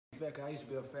fat, 'cause I used to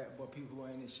be a fat boy. People who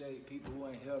ain't in shape, people who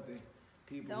ain't healthy,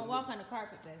 people. Don't walk on the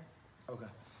carpet, baby. Okay.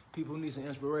 People who need some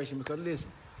inspiration, because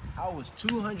listen, I was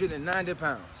 290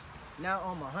 pounds. Now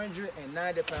I'm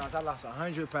 190 pounds. I lost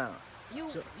 100 pounds. You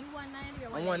 190 or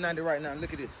 180? I'm 190 right now.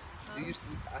 Look at this.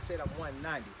 I said I'm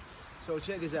 190. So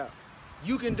check this out.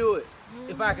 You can do it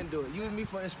if I can do it. Use me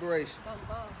for inspiration.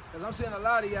 Because I'm seeing a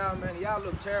lot of y'all, man. Y'all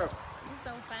look terrible. You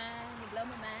so fine. You blow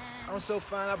my mind. I'm so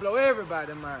fine. I blow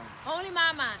everybody's mind. Only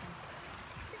my mind.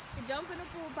 You jump in the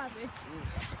pool, Poppy.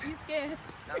 You scared?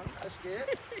 No, I'm not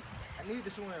scared. I need to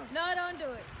swim. No, don't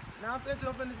do it. Now I'm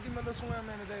finna give me a little swim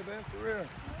man today, babe. For real. Okay.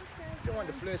 Just want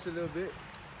to flex a little bit.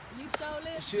 You show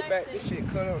live This shit back. This shit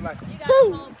cut up like. You got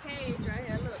a whole cage right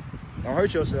here. Look. Don't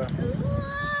hurt yourself.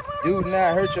 Do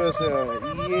not hurt yourself.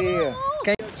 Yeah.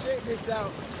 Check this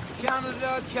out.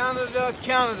 Canada, Canada,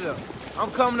 Canada.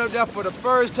 I'm coming up there for the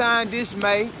first time this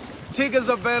May. Tickets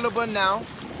available now.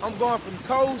 I'm going from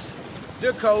coast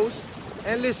to coast.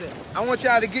 And listen, I want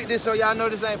y'all to get this so y'all know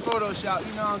this ain't Photoshop.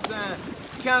 You know what I'm saying?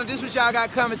 Canada, this what y'all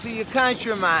got coming to your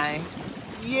country, man.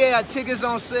 Yeah, tickets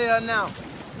on sale now.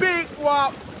 Big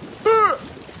wop.